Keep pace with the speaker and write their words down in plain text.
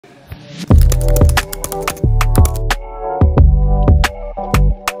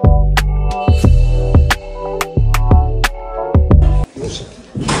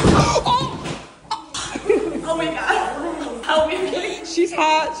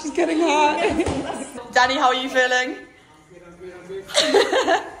She's getting hot. Danny, how are you feeling?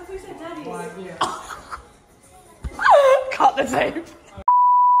 Cut the tape.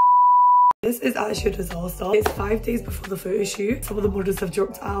 This is actually a disaster. It's 5 days before the photo shoot. Some of the models have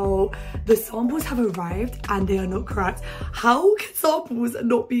dropped out. The samples have arrived and they are not correct. How can samples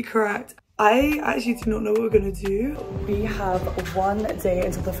not be correct? I actually do not know what we're gonna do. We have 1 day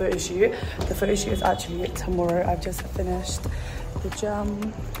until the photo shoot. The photo shoot is actually tomorrow. I've just finished the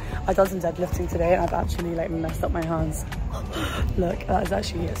gym. I done some deadlifting today and I've actually like messed up my hands. Look, that is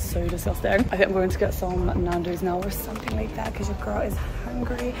actually so disgusting. I think I'm going to get some Nando's now or something like that because your girl is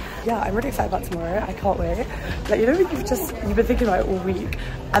hungry. Yeah, I'm really excited about tomorrow. I can't wait. Like, you know, you've been thinking about it all week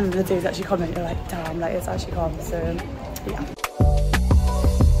and then the day's actually coming and you're like, damn, like it's actually come. So yeah.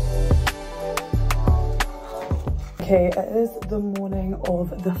 Okay, it is the morning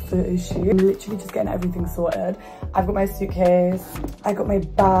of the photo shoot. I'm literally just getting everything sorted. I've got my suitcase, I got my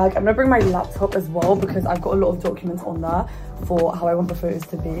bag. I'm gonna bring my laptop as well because I've got a lot of documents on there for how I want the photos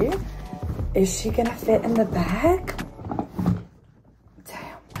to be. Is she gonna fit in the bag?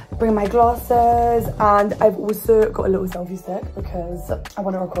 Damn. Bring my glasses and I've also got a little selfie stick because I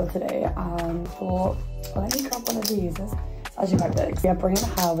want to record today and thought, well, let me grab one of these. It's actually quite big. So yeah, bringing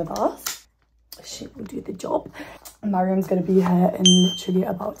her with us. She will do the job. Mariam's gonna be here in literally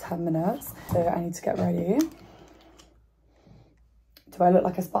about 10 minutes. So I need to get ready. Do I look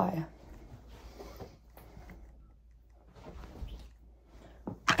like a spy?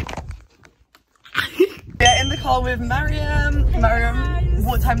 We're in the car with Mariam. Hey Mariam, guys.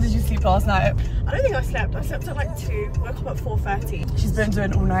 What time did you sleep last night? I don't think I slept. I slept at like 2, woke up at 4:30. She's been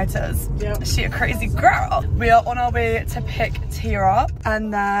doing all-nighters. Yeah. She a crazy girl. We are on our way to pick Tia up.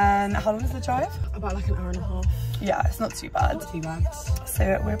 And then, how long is the drive? About like an hour and a half. Yeah, it's not too bad. Not too bad.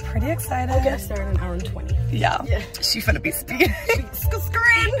 So we're pretty excited. I'll get us there in an hour and 20. Yeah. She's finna be speed.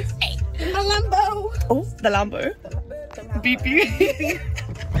 Screen. The Lambo. Oh, the Lambo. Beep beep.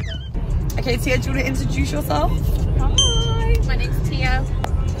 Okay, Tia, do you want to introduce yourself? Hi, my name's Tia.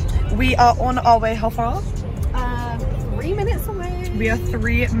 We are on our way. How far? 3 minutes away. We are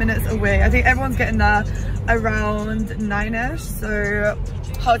 3 minutes away. I think everyone's getting there around 9ish. So,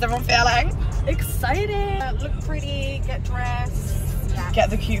 how's everyone feeling? Excited. Look pretty, get dressed. Yeah. Get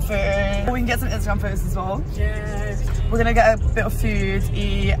the cute food. We can get some Instagram photos as well. Yes. We're gonna get a bit of food,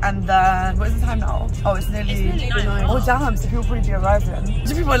 eat, and then what is the time now? Oh, it's nearly 9. Oh damn! So people probably be arriving.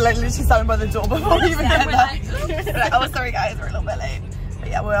 So people are like literally standing by the door before we even get there. Like, oh, sorry guys, we're a little bit late. But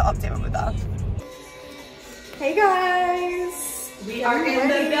yeah, we'll update with that. Hey guys. We are in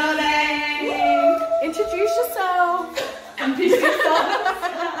the building. Woo! Introduce yourself. Introduce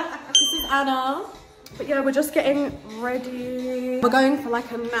yourself. This is Anna. But yeah, we're just getting ready. We're going for like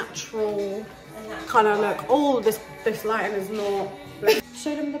a natural kind of look. Oh, this lighting is not.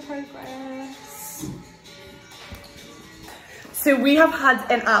 Show them the progress. So we have had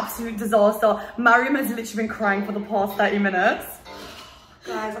an absolute disaster. Mariam has literally been crying for the past 30 minutes.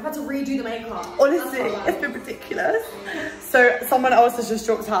 Guys, I've had to redo the makeup. Honestly, it's been ridiculous. So someone else has just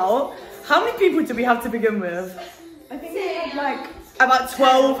dropped out. How many people do we have to begin with? I think we had like about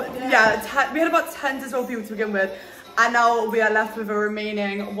 12. Yeah, 10, we had about 10 to 12 people to begin with. And now we are left with a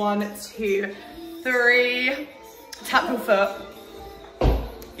remaining 1, 2, 3. Tap your foot.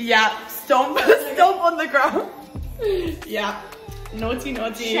 Yeah, stomp, stomp on the ground. Yeah, naughty,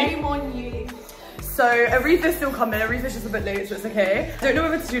 naughty. Shame on you. So Aretha's still coming. Aretha's just a bit late, so it's okay. I don't know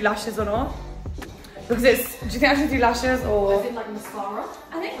whether to do lashes or not. Because it's, do you think I should do lashes or? Is it like mascara?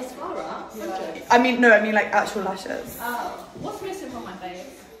 I think mascara. Yeah. I mean, no, I mean like actual lashes. Oh, what's missing from my face?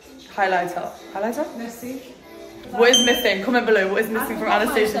 Highlighter. Highlighter? Missing. What is missing? Comment below. What is missing from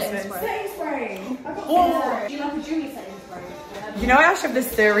Anastasia's face? Setting spray. Oh. Do you like a jewelry setting spray? You know, I actually have this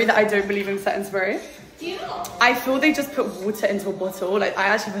theory that I don't believe in setting spray. Do you not? I feel they just put water into a bottle. Like, I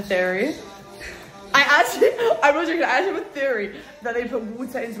actually have a theory. I'm not joking, I actually have a theory that they put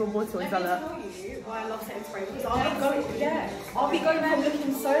water into a bottle and sell it. Let me tell you why I love setting spray, because I'll be going from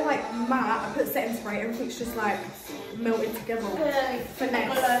looking so like matte, I put setting spray, everything's just like melted together.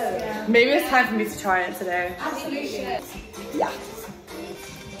 Finesse. Yeah. Maybe it's time for me to try it today. Absolutely. Yeah.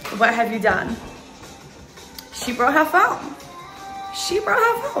 What have you done? She brought her phone. She brought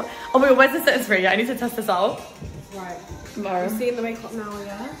her phone. Oh my god, where's the setting spray? Yeah, I need to test this out. Right. No. You're seeing the makeup now,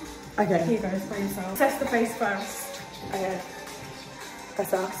 yeah? Okay. Here you go, spray yourself. Test the face first. Okay. Press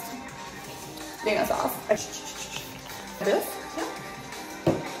first. Doing this off. This? Yeah.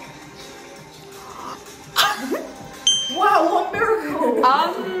 Wow, what a miracle! I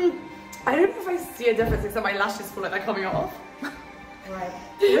don't know if I see a difference except my lashes feel like they're coming off. Right.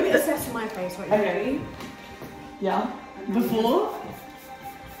 Let me assess my face, right? Okay. Yeah. Before?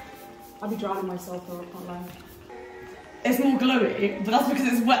 I'll be drowning myself though, I can't lie. It's more glowy, but that's because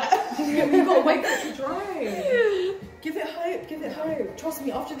it's wet. You've got to wait for it to dry. Give it hope, give it hope. Trust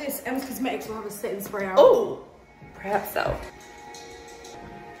me, after this, Emma's Cosmetics will have a setting spray out. Oh, perhaps so.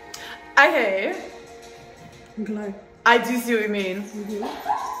 Okay. Glow. I do see what you mean. It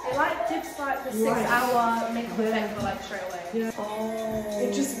like gives like the 6-hour makeup effect for like straight away. Yeah. Oh.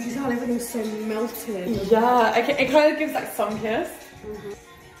 It just, you know, everything's so melted. Yeah, okay, it kind of gives like sun kiss.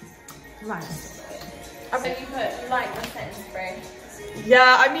 Right. So you like the setting spray?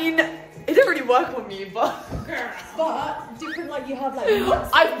 Yeah, I mean, it didn't really work on me, but different, like you have like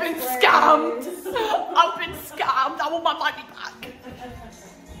I've been scammed. I've been scammed. I want my money back.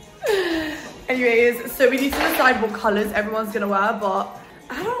 Anyways, so we need to decide what colours everyone's gonna wear, but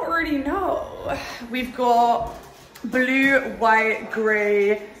I don't really know. We've got blue, white,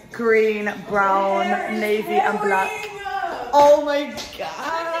 grey, green, brown, navy, and black. Oh my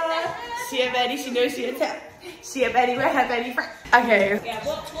god. She a Betty, she knows she a tap. She a Betty, we're her Betty friend. Okay. Yeah,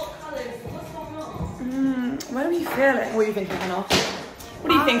 what colours? What's going on? What are you feeling? What are you thinking, Hannah? What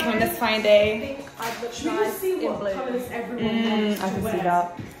are you thinking on this fine I day? think I'd look Should we nice just see in what blue. colours everyone I can see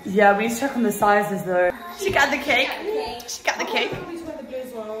that. Yeah, we need to check on the sizes though. She got the cake. She got the cake. Please wear the blue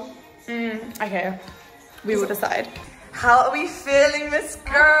as well. Okay, we will decide. How are we feeling, Miss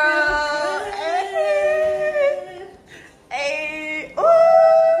Girl? Hey, hey, ooh.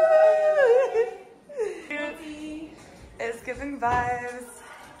 It's giving vibes.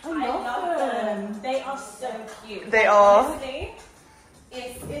 I love them. They are so cute. They are. Honestly,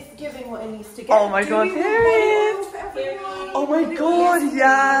 it's giving what it needs to get. Oh my god, period. Oh my god,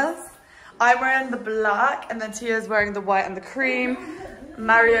 yes. I'm wearing the black, and then Tia's wearing the white and the cream.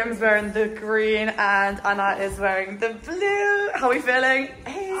 Mariam's wearing the green, and Anna is wearing the blue. How are we feeling?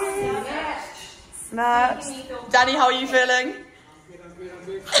 Hey. Snatch. Danny, how are you feeling?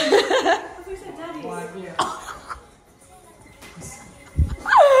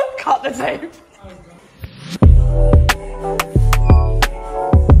 Cut the tape.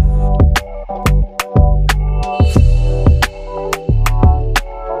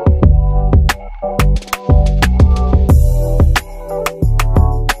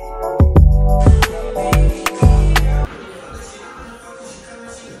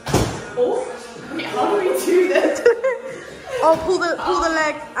 Oh, pull the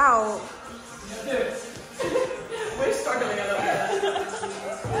leg out. We're struggling a little bit.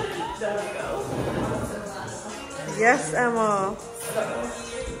 There we go. Yes, Emma.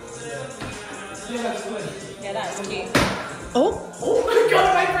 Yeah, that's cute. Oh, Oh my god,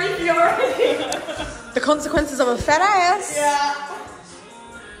 am I freaking already? the consequences of a fat ass. Yeah.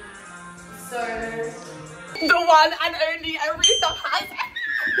 So, the one and only Aretha has.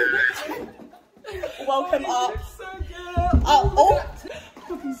 Welcome up. So good. Oh.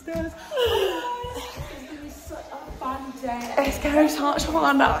 Stairs. Such a fun day. It's going to touch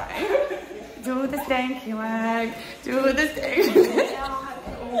on now. Do the stinky leg. Do the stinky leg.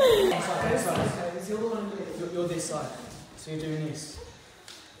 You're this side, so you're doing this.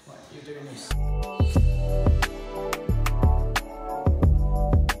 Right, you're doing this.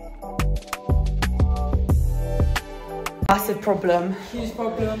 Massive problem. Huge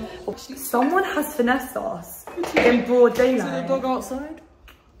problem. Someone has finessed us in broad daylight. Dog outside.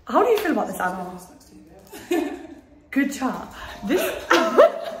 How do you feel about this, Anna? Good chat. This.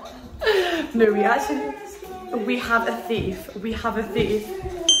 No, we have a thief. We have a thief.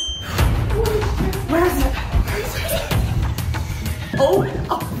 Where is it? Oh,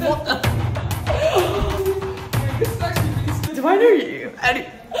 what the? Do I know you?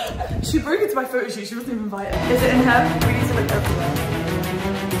 She broke into my photo shoot. She wasn't even invited. Is it in her? We need to look everywhere.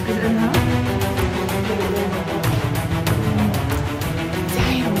 Is it in her?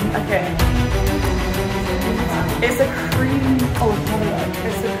 Damn. Okay. It's a cream. Oh, have a look.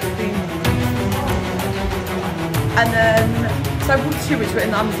 It's a cream. And then, so I bought two which were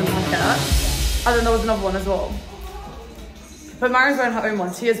in the Amazon packet. And then there was another one as well. But Maria's wearing her own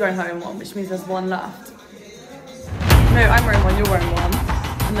one. Tia's wearing her own one, which means there's one left. No, I'm wearing one. You're wearing one.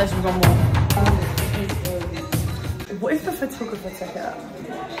 And there's one more. What is the photographer ticket?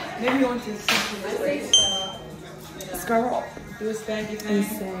 Maybe you want to Scroll up. do a spanky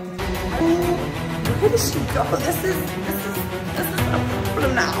Insane. Where did she go? This is a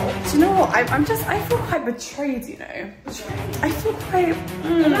problem now. Do you know what? I feel quite betrayed, you know? I feel quite...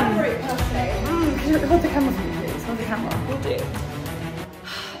 Elaborate per se. Can you hold the camera for me, please? Hold the camera. Will do.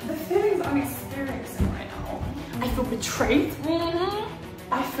 The feelings I'm experiencing right now. I feel betrayed.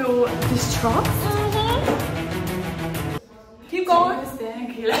 I feel distrust. Keep going.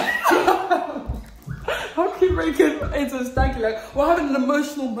 How can you break it into a stanky leg. We're having an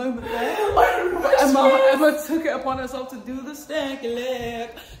emotional moment there. Emma took it upon herself to do the stanky leg.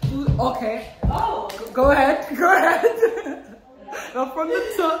 Okay. Oh. Go ahead. Now from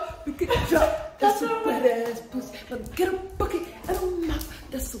the top, we can jump. That's a wet ass pussy. Get a bucket and a mouth.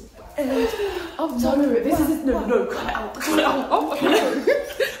 That's a wet ass. Oh no, this is no, cut it out. Oh, okay.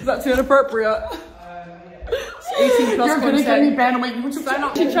 Is that too inappropriate? 18 plus. You're gonna get me banned. I'm like, you want to ban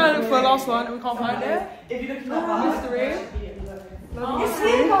up? Keep trying to look for the last one and we can't find it. If you look at mystery. It's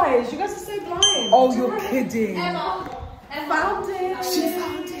here, guys. You guys are so blind. Oh, you're kidding. Emma found it. She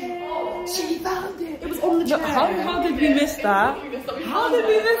found it. She found it. It was on the chair. How did we miss that? How did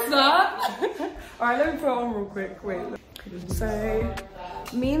we miss that? Alright, let me put it on real quick. Wait. So,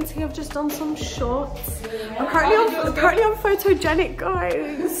 me and T have just done some shots. Apparently I'm photogenic,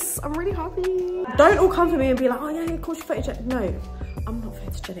 guys. I'm really happy. Don't all come for me and be like, oh yeah, of course you're photogenic. No, I'm not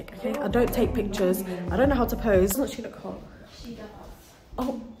photogenic, okay? I don't take pictures. I don't know how to pose. Doesn't she look hot? She does.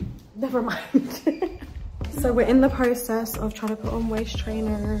 Oh, never mind. So we're in the process of trying to put on waist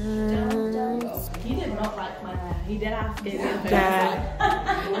trainers. He did not like my hair. He did ask it. Yeah.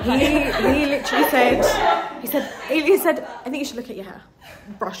 he literally said, he said, I think you should look at your hair.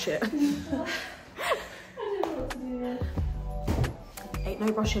 Brush it. Ain't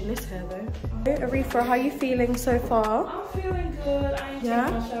no brushing this hair though. Aretha, how are you feeling so far? I'm feeling good. I ain't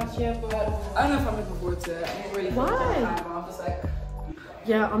taking my shots yet, but I don't know if I'm looking forward to it. I'm really Why? I'm just like,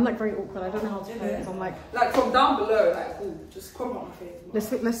 yeah, I'm like very awkward. I don't know how to pose. I'm like from down below, like, ooh, just crop out my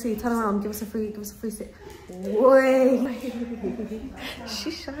face. let's see. Turn around. Give us a free sit. Wait.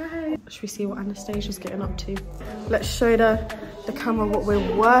 She's shy. Should we see what Anastasia's getting up to? Let's show the camera what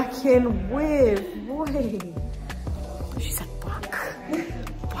we're working with. Wait. She said black.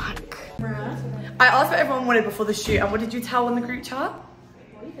 I asked what everyone wanted before the shoot, and what did you tell in the group chat?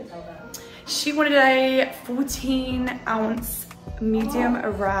 well, you can tell that. She wanted a 14-ounce medium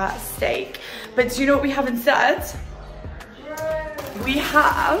rare steak. But do you know what we have instead? We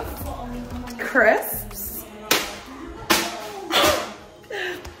have crisps.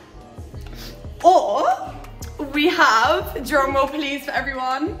 Or we have, drum roll please for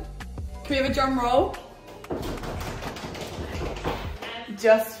everyone. Can we have a drum roll?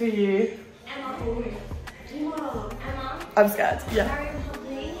 Just for you. Emma, do you want Emma? I'm scared, yeah.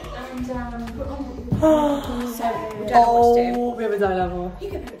 Oh, we have a dye level. You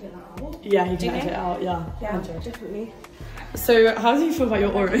can edit that out. Yeah, he can edit it out, yeah. yeah, definitely. So, how do you feel about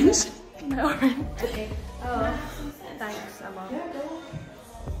your orange? My orange. Okay. Oh, thanks, Emma.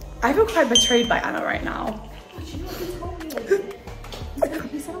 I feel quite betrayed by Anna right now. He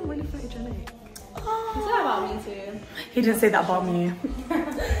said I'm really photogenic. Is that about me too? He didn't say that about me.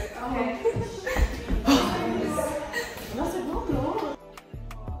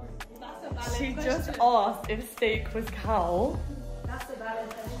 She just asked if steak was cow. That's a valid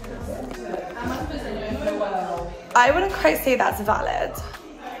question. I wouldn't quite say that's valid.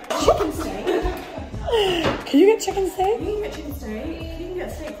 Chicken steak. Can you get chicken steak? You can get chicken steak. You can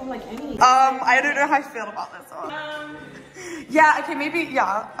get steak from like any. I don't know how I feel about this one. Yeah, okay, maybe,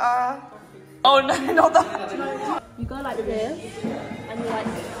 yeah. Oh no, not that. You go like this, and you like.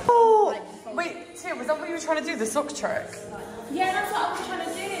 Oh, wait, Tia, was that what you were trying to do, the sock trick? Yeah, that's what I was trying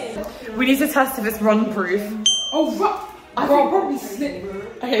to do. We need to test if it's run proof. Oh, what? I will probably slip.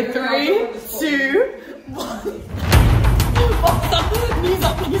 Okay, 3, 2, 1. Knees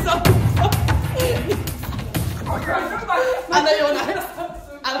up, knees up. I know you're next.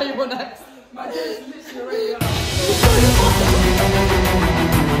 I know you're next. My day is literally already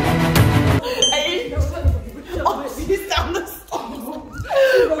Hey. Oh, she's down the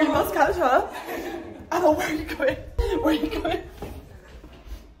stairs. We must catch her. Anna, where are you going? Where are you going?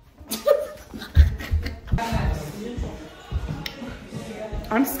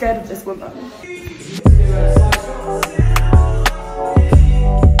 I'm scared of this woman.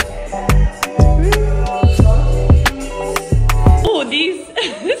 Oh,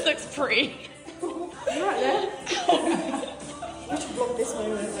 this looks pretty. You right there? We should vlog this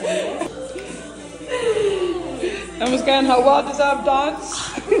moment. I was getting her well-deserved dance.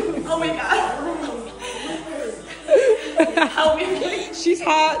 Oh my god. Help me. She's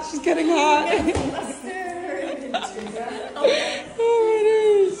hot. She's getting hot. Oh, it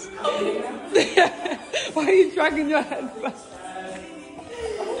is. Why are you dragging your head back?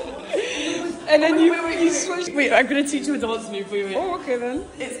 And then you switch. Wait, I'm gonna teach you a dance move. Wait. Oh, okay then.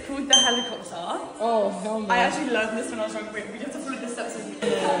 It's called the helicopter. Oh, hell no. I actually learned this when I was young. Wait, we have to follow the steps. Okay, go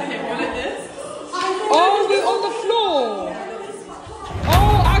like this. Oh, we're on the floor.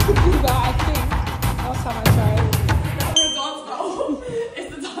 Oh, I could do that, I think. Last time I tried. That's the dance now. It's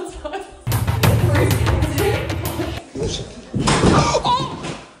the dance part.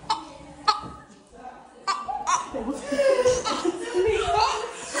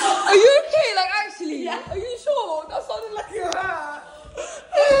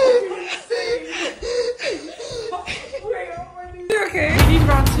 need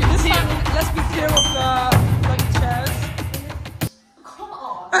round two. This time, let's be clear of the bloody chairs. Come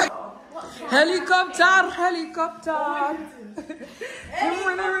on. Helicopter, helicopter.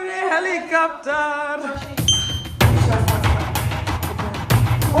 Helicopter.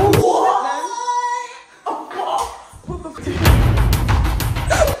 Oh, what?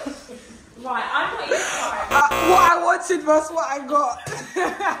 Right, I'm not even sorry. What I wanted was what I got.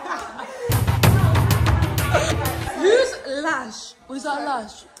 Use lash. Was that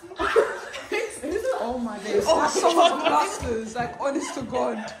lash? Oh my days. Oh, that's someone's clusters. Like, honest to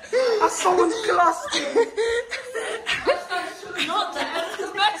God. That's someone's clusters. Not that.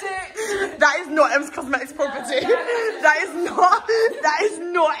 Cosmetics. That is not M's Cosmetics property. That is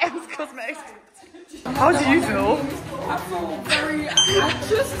not M's Cosmetics. How do you feel? I feel very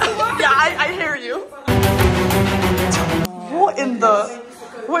anxious. Yeah, I hear you. What in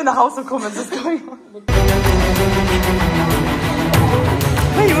the House of Commons is going on?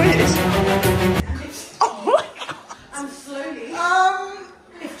 Wait. Oh my God. And slowly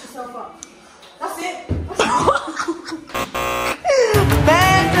lift yourself up. That's it.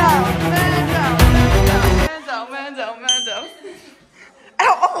 Man down.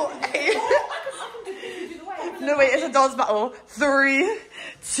 Oh, hey. No, wait, it's a dance battle. 3,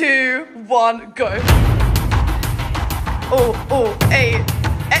 2, 1, go. Oh, hey.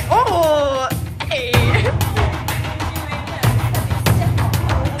 Oh, hey.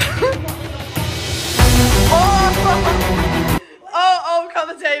 Oh, cut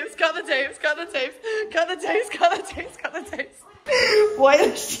the tapes. Why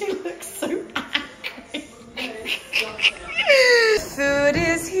does she look so angry? Food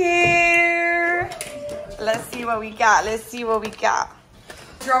is here. Let's see what we got.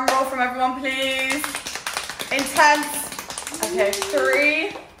 Drum roll from everyone, please. Intense. Okay,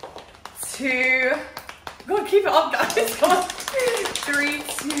 3, 2. God, keep it up, guys. Come on. 3,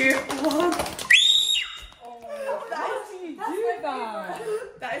 2, 1. How do you do that?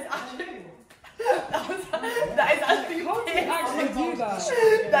 That is actually. How do you actually do that?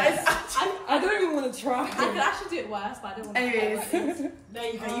 I don't even want to try. I could actually do it worse, but I don't want to. Anyways. There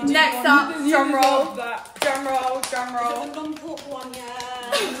you go. Next up, drum roll. The non-pork one,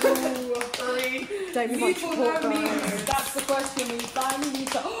 yeah. 3. Don't be much pork, guys. That's the question. We finally need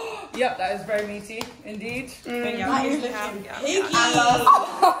to. Yep, that is very meaty, indeed. That is looking piggy.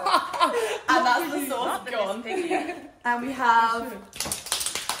 And that's the sauce gone. And we have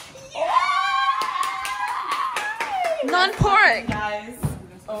non-pork. Guys.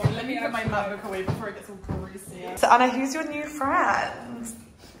 Oh, let me put my MacBook away before it gets all greasy. So Anna, who's your new friend?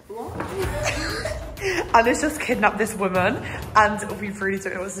 What? Anna's just kidnapped this woman and we really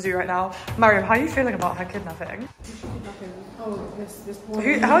don't know what to do right now. Mariam, how are you feeling about her kidnapping? Oh, this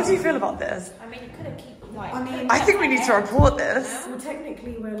poor. How do you feel about this? I mean, you could have kept like. I think we need to report this. Well,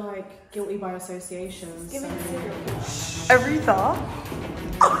 technically, we're like guilty by association. So. Aretha?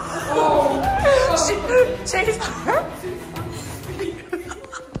 Oh! She's her?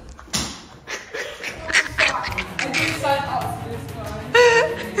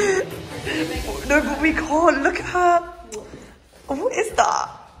 No, but we can't. Look at her. What is that?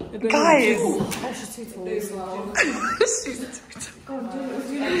 Guys. Oh, she's too tall. She's too tall.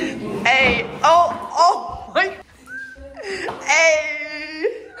 Hey. Oh my. Hey.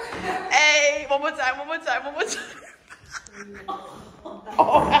 One more time.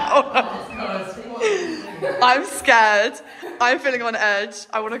 Oh, I'm scared. I'm feeling on edge.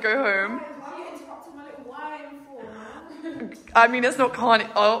 I want to go home. Why are you interrupting my little wine for? I mean, it's not carny.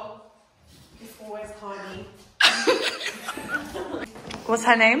 Oh. It's always carny. What's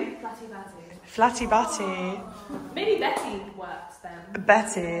her name? Flatty Batty. Flatty Batty. Maybe Betty works then.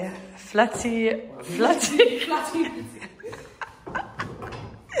 Betty. Flatty.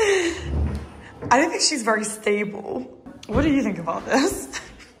 I don't think she's very stable. What do you think about this?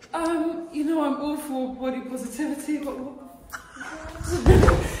 You know, I'm all for body positivity, but what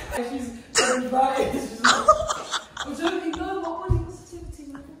the she's very bad. I don't even know what body positivity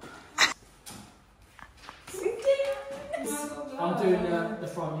I'm doing the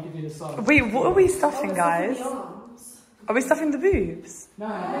front, you can do the side. Wait, what are we stuffing, guys? Are we stuffing the boobs? No.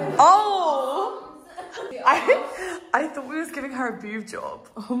 Oh! I thought we was giving her a boob job.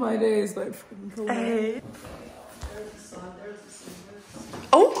 Oh my days, like Hey.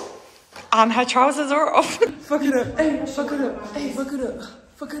 Oh! And her trousers are off. Fuck it up, hey, fuck it up, hey, fuck it up,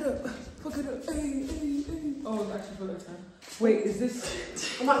 fuck it up, fuck it up, hey. Oh, it's actually full of time. Wait, is this?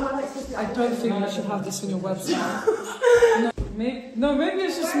 I don't think you should have this on your website. Maybe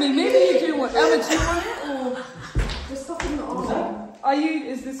it's just me. Maybe you do want Emma, do you want it or just something on? Are you?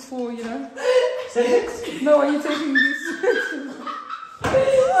 Is this for, you know? No, are you taking this?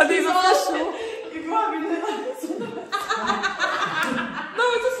 Are these official? No, I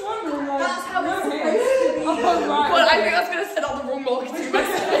just wondering. Like, that's how it's supposed to be. Oh, right. Well, I think I was going to send out the wrong marketing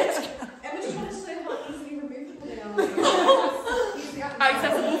message. Emma just wanted to show how easily removable they are.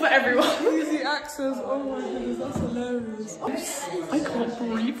 Accessible for everyone. Easy access. Oh my goodness, that's hilarious. I can't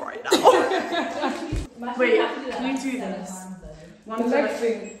breathe right now. Wait, can you do this? The leg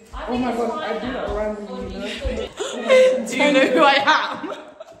thing. Oh my god, I do that randomly, you know. Do you know who I am?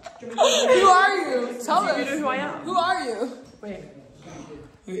 Who are you? Tell us. Do you know who I am? Who are you? Wait.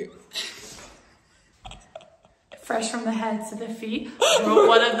 Wait. Fresh from the head to the feet. Brought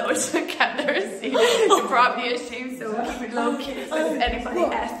one of those who kept their receipt. You brought me a shame, so we'll keep it low key. So if anybody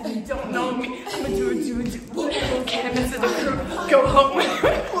asks and you don't know me, I'm gonna do. Get into the crew. Go home.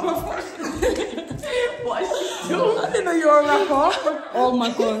 What is she doing? I didn't know you were a rapper. Oh my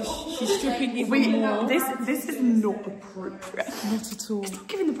gosh, she's stripping even more. This is not appropriate. Not at all. Stop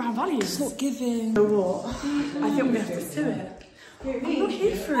giving the brand value. It's not giving. You know what? I think we're gonna have to do it. I'm not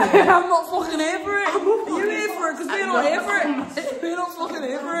here for it. I'm not fucking here for it. Are you here for it? Because we're not here for it. We're not fucking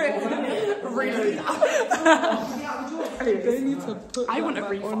here for it. Really? Hey, they need to put I want a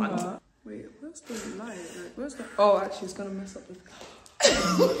back refund. on her. Wait, where's the light? Like, where's the... Oh, actually, it's gonna mess up with...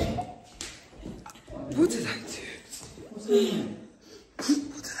 What did I do? What did I do?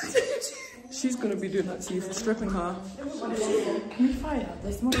 She's gonna be doing that to you for stripping her. Can we fight her?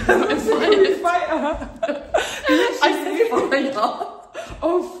 There's more. Can we fight her? I said fire.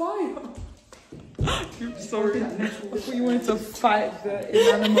 Oh, fire! Oops, sorry. I thought you wanted to fight the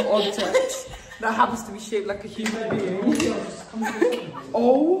inanimate object that happens to be shaped like a human being.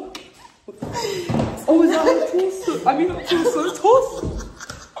 Oh! Oh, is that her torso? I mean, not torso, torso!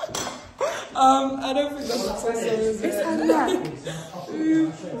 I don't think that's a torso, is it? It's her neck.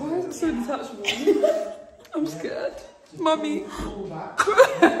 Why is it so detachable? I'm scared. Mummy.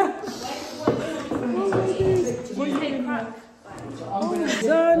 What are you doing? Oh, the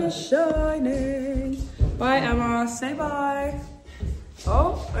sun is shining. Bye, Emma. Say bye.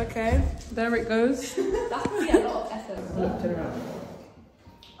 Oh, okay. There it goes. That's probably a lot of effort. Look, turn around.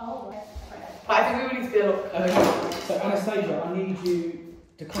 Oh, I think we need to be a lot. Okay, so Anastasia, I need you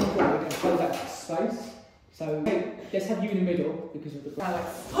to come forward and close that space. So let's have you in the middle because of the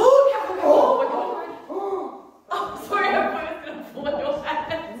Oh my god! Oh, sorry, I thought it was gonna fall on your head.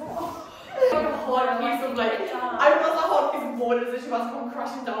 Like a hard piece of like, I was a hard piece of board as if she was come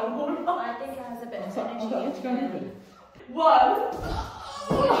crashing down one. I think it has a bit of energy. One.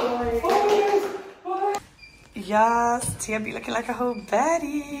 Yes, Tia be looking like a whole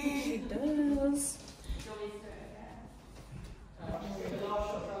baddie. She does.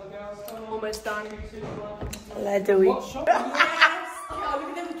 Almost done. Let's do it. What shot? Oh,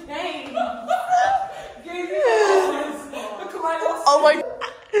 look at them cane. Look at my loss. Oh my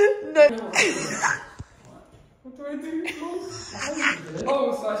no. What do I do?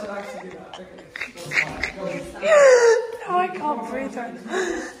 Oh, so I should actually do that. Okay. No, I can't breathe right now.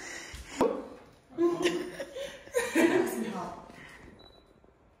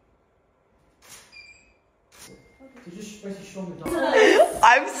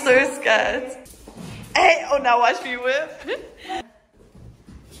 I'm so scared. Hey, oh now watch me whip.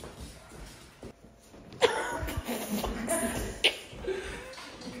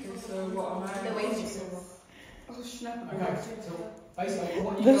 So what am I? The waist. Oh, snap. Okay, so basically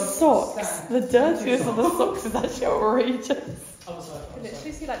what you The guys socks, stand- the dirtiness of the socks is actually outrageous. Other side, other side.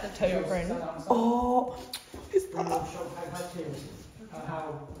 Literally see like the toe print. Stand up, stand up. Oh, is Bring that? your shoulder, how clear is it?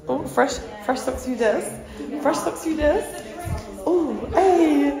 How Oh, fresh socks you this. Fresh socks you this. Oh,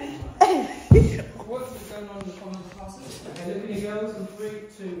 hey, hey. What is going on in the comments classes? Okay, look at your girls in 3,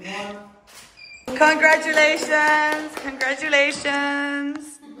 2, 1. Congratulations,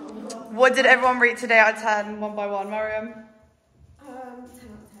 congratulations. What did everyone rate today out of 10, one by one, Mariam? 10 out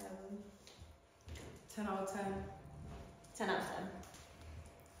of 10. 10 out of 10. 10 out of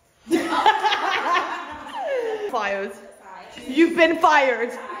 10. Fired. You've been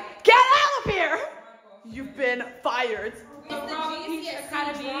fired. Get out of here. You've been fired. It's the juiciest kind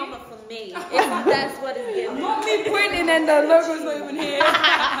of drama for me. If that's what it's giving. Not me pointing and the logo's not even here.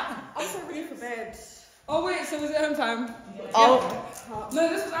 I'm so ready for bed. Oh wait, so was it home time? Oh, No,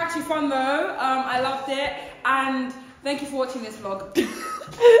 this was actually fun though. I loved it, and thank you for watching this vlog.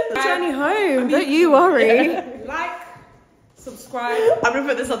 Journey home. Don't you worry. Like, subscribe, I'm gonna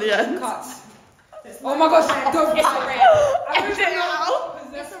put this on the end. cut. Oh my gosh, don't. It's a wrap. Edit it out.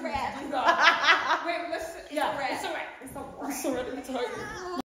 It's a wrap. Wait, let's. Yeah, it's a wrap. It's already tight.